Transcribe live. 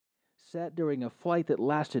set during a flight that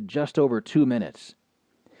lasted just over 2 minutes.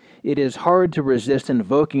 It is hard to resist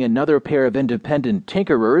invoking another pair of independent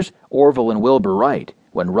tinkerers, Orville and Wilbur Wright,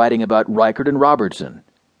 when writing about Reichert and Robertson.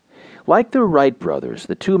 Like the Wright brothers,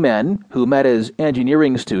 the two men, who met as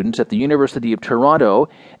engineering students at the University of Toronto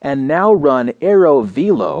and now run Aero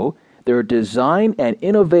Velo, their design and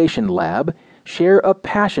innovation lab, share a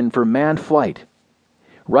passion for manned flight.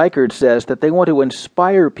 Reichert says that they want to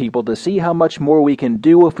inspire people to see how much more we can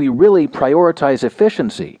do if we really prioritize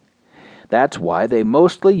efficiency. That's why they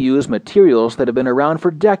mostly use materials that have been around for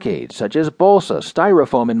decades, such as balsa,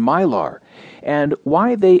 styrofoam, and mylar, and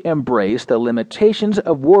why they embrace the limitations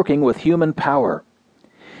of working with human power.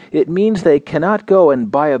 It means they cannot go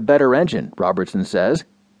and buy a better engine, Robertson says.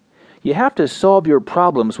 You have to solve your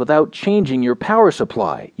problems without changing your power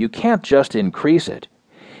supply. You can't just increase it.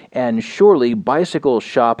 And surely bicycle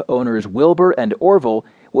shop owners Wilbur and Orville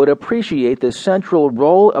would appreciate the central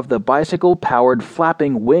role of the bicycle-powered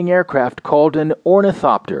flapping wing aircraft called an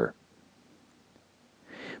ornithopter.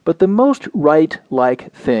 But the most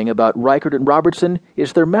Wright-like thing about Reichert and Robertson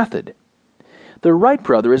is their method. The Wright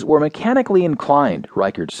brothers were mechanically inclined,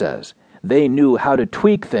 Reichert says. They knew how to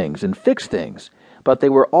tweak things and fix things, but they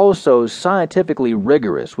were also scientifically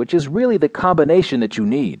rigorous, which is really the combination that you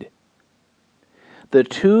need. The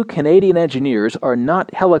two Canadian engineers are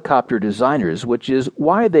not helicopter designers, which is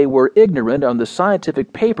why they were ignorant on the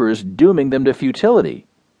scientific papers dooming them to futility.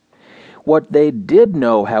 What they did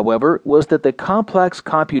know, however, was that the complex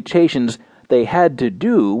computations they had to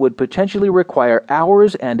do would potentially require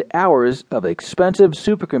hours and hours of expensive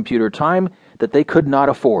supercomputer time that they could not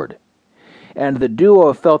afford. And the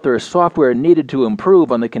duo felt their software needed to improve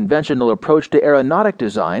on the conventional approach to aeronautic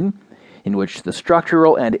design, in which the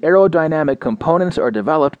structural and aerodynamic components are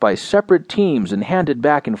developed by separate teams and handed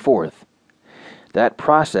back and forth. That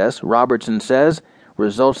process, Robertson says,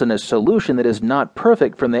 results in a solution that is not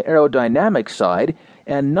perfect from the aerodynamic side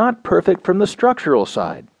and not perfect from the structural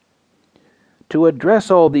side. To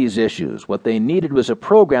address all these issues, what they needed was a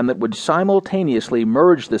program that would simultaneously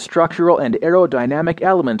merge the structural and aerodynamic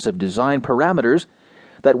elements of design parameters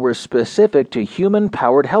that were specific to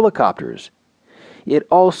human-powered helicopters. It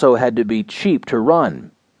also had to be cheap to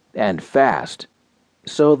run, and fast.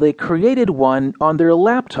 So they created one on their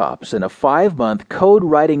laptops in a 5-month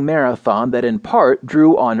code-writing marathon that in part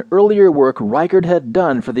drew on earlier work Reichert had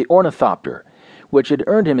done for the ornithopter, which had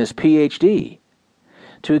earned him his Ph.D.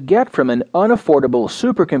 To get from an unaffordable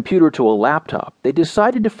supercomputer to a laptop, they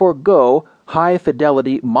decided to forego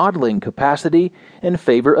high-fidelity modeling capacity in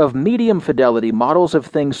favor of medium-fidelity models of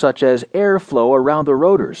things such as airflow around the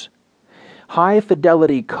rotors.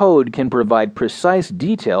 High-fidelity code can provide precise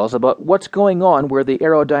details about what's going on where the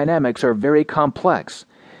aerodynamics are very complex,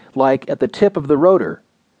 like at the tip of the rotor.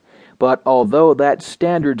 But although that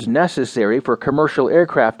standard's necessary for commercial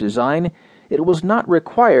aircraft design, it was not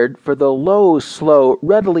required for the low, slow,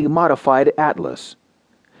 readily modified Atlas.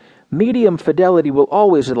 Medium fidelity will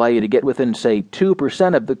always allow you to get within, say,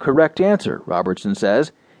 2% of the correct answer, Robertson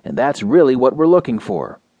says, and that's really what we're looking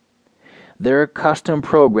for. Their custom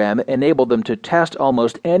program enabled them to test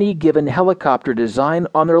almost any given helicopter design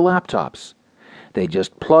on their laptops. They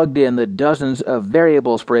just plugged in the dozens of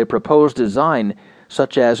variables for a proposed design,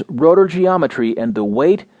 such as rotor geometry and the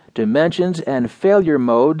weight, dimensions, and failure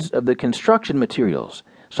modes of the construction materials,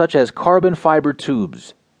 such as carbon fiber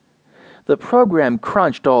tubes. The program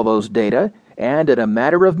crunched all those data and, in a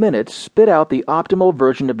matter of minutes, spit out the optimal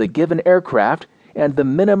version of the given aircraft and the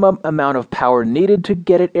minimum amount of power needed to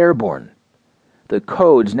get it airborne. The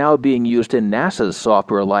code's now being used in NASA's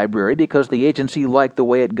software library because the agency liked the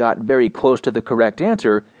way it got very close to the correct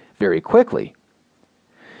answer very quickly.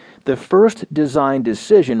 The first design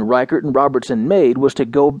decision Reichert and Robertson made was to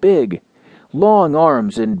go big, long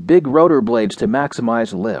arms and big rotor blades to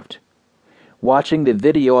maximize lift. Watching the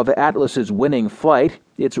video of Atlas's winning flight,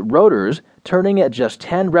 its rotors, turning at just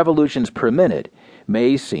 10 revolutions per minute,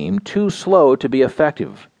 may seem too slow to be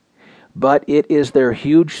effective. But it is their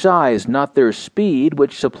huge size, not their speed,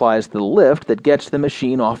 which supplies the lift that gets the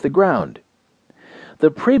machine off the ground.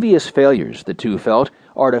 The previous failures, the two felt,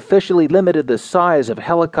 artificially limited the size of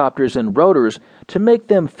helicopters and rotors to make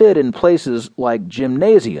them fit in places like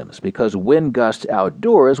gymnasiums because wind gusts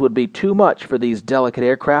outdoors would be too much for these delicate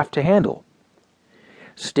aircraft to handle.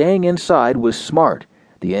 Staying inside was smart,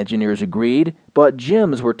 the engineers agreed, but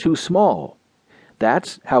gyms were too small.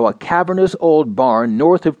 That's how a cavernous old barn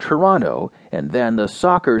north of Toronto and then the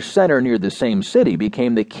soccer center near the same city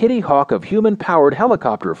became the Kitty Hawk of human-powered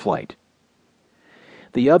helicopter flight.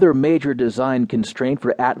 The other major design constraint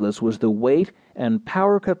for Atlas was the weight and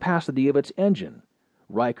power capacity of its engine.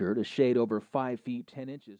 Reichert, a shade over 5 feet 10 inches.